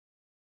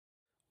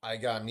I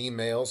got an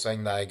email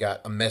saying that I got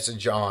a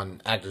message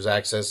on Actors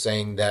Access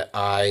saying that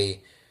I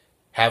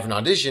have an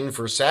audition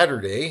for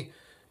Saturday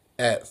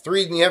at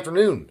 3 in the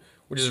afternoon,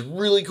 which is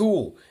really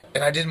cool.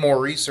 And I did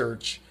more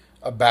research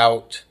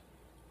about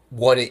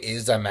what it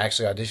is I'm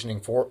actually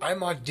auditioning for. I'm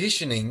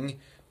auditioning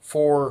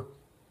for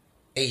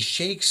a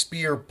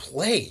Shakespeare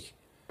play.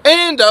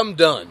 And I'm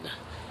done.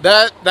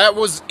 That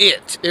was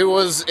it. It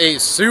was a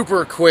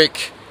super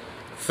quick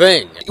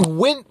thing. It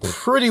went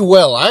pretty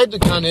well. I had to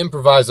kind of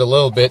improvise a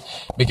little bit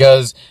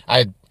because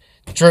I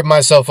tripped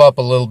myself up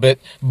a little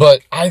bit,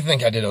 but I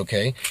think I did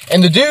okay.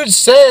 And the dude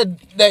said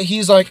that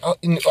he's like,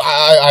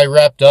 I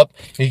wrapped up.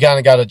 He kind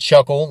of got a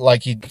chuckle,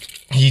 like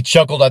he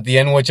chuckled at the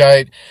end, which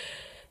I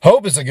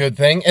hope is a good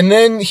thing. And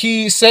then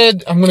he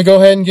said, I'm going to go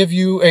ahead and give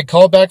you a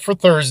call back for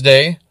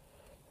Thursday.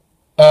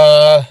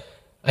 I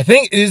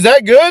think, is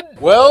that good?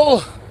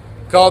 Well,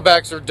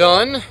 callbacks are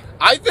done.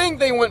 I think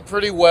they went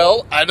pretty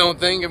well. I don't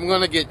think I'm going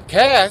to get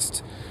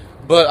cast,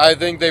 but I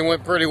think they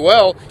went pretty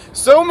well.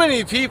 So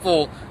many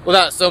people, well,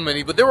 not so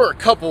many, but there were a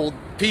couple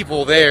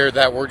people there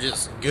that were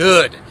just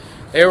good.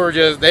 They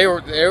knew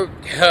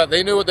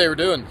what they were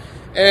doing.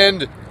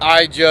 And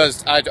I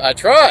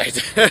tried.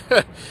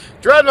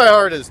 Tried my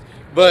hardest,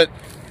 but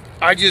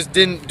I just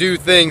didn't do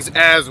things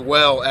as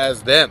well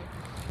as them.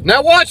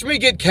 Now watch me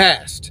get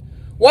cast.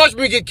 Watch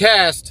me get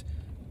cast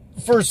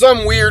for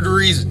some weird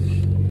reason.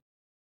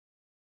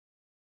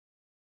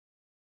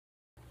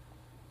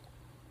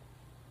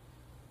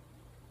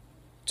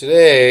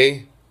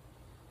 Today,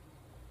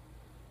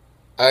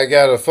 I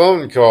got a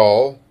phone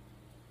call.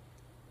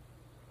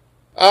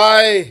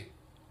 I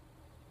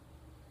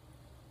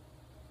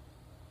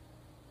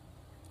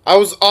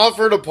was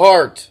offered a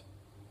part.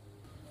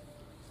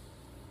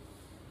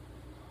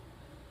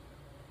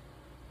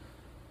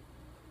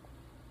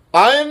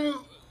 I'm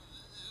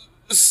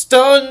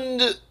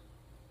stunned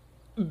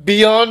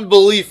beyond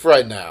belief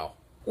right now.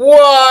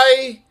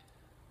 Why?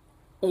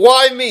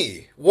 Why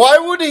me? Why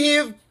would he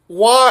have...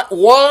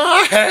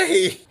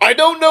 Why? I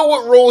don't know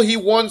what role he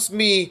wants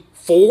me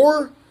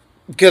for,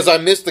 because I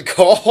missed the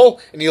call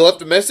and he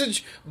left a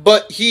message,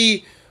 but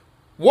he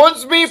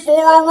wants me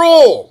for a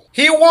role.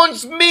 He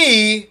wants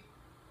me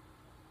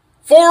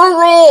for a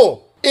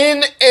role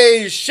in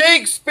a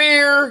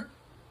Shakespeare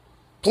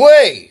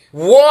play.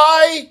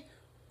 Why?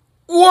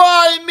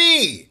 Why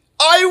me?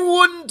 I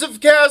wouldn't have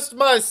cast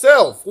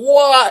myself.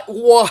 Why?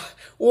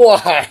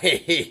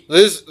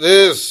 This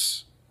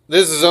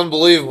is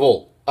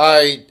unbelievable.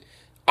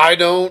 I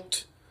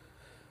don't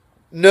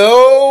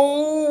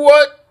know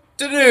what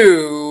to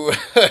do.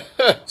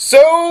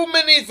 So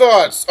many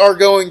thoughts are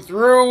going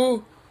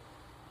through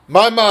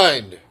my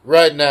mind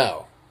right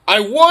now. I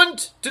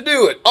want to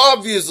do it,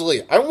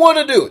 obviously. I want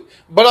to do it.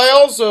 But I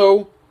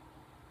also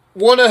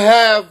want to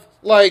have,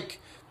 like,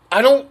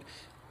 I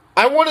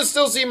want to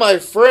still see my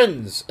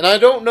friends. And I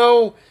don't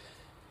know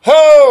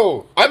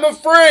how. I'm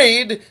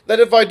afraid that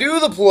if I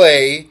do the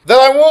play, that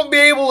I won't be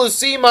able to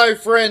see my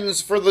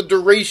friends for the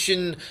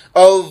duration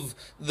of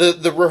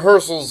the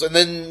rehearsals and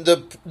then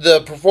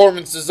the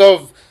performances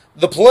of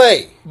the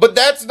play. But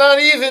that's not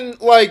even,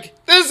 like,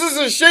 this is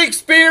a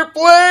Shakespeare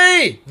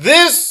play!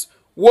 This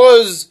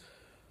was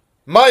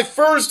my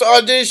first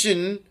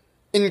audition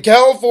in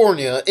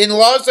California, in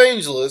Los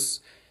Angeles,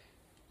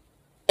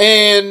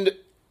 and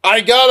I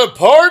got a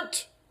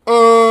part?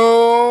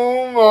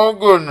 Oh my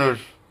goodness.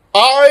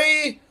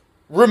 I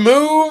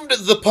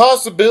removed the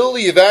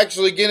possibility of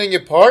actually getting a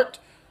part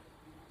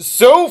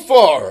so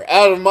far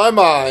out of my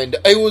mind.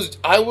 I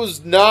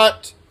was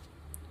not...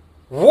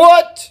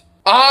 What?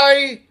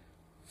 I,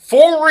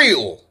 for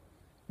real,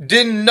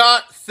 did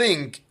not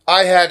think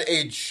I had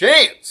a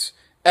chance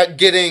at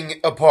getting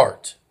a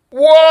part.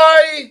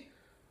 Why?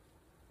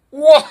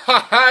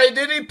 Why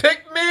did he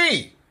pick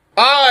me?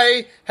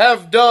 I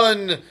have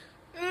done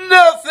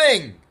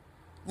nothing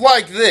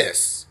like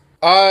this.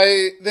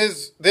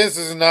 This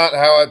is not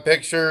how I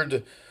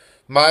pictured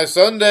my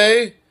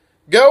Sunday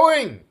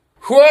going.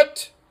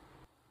 What?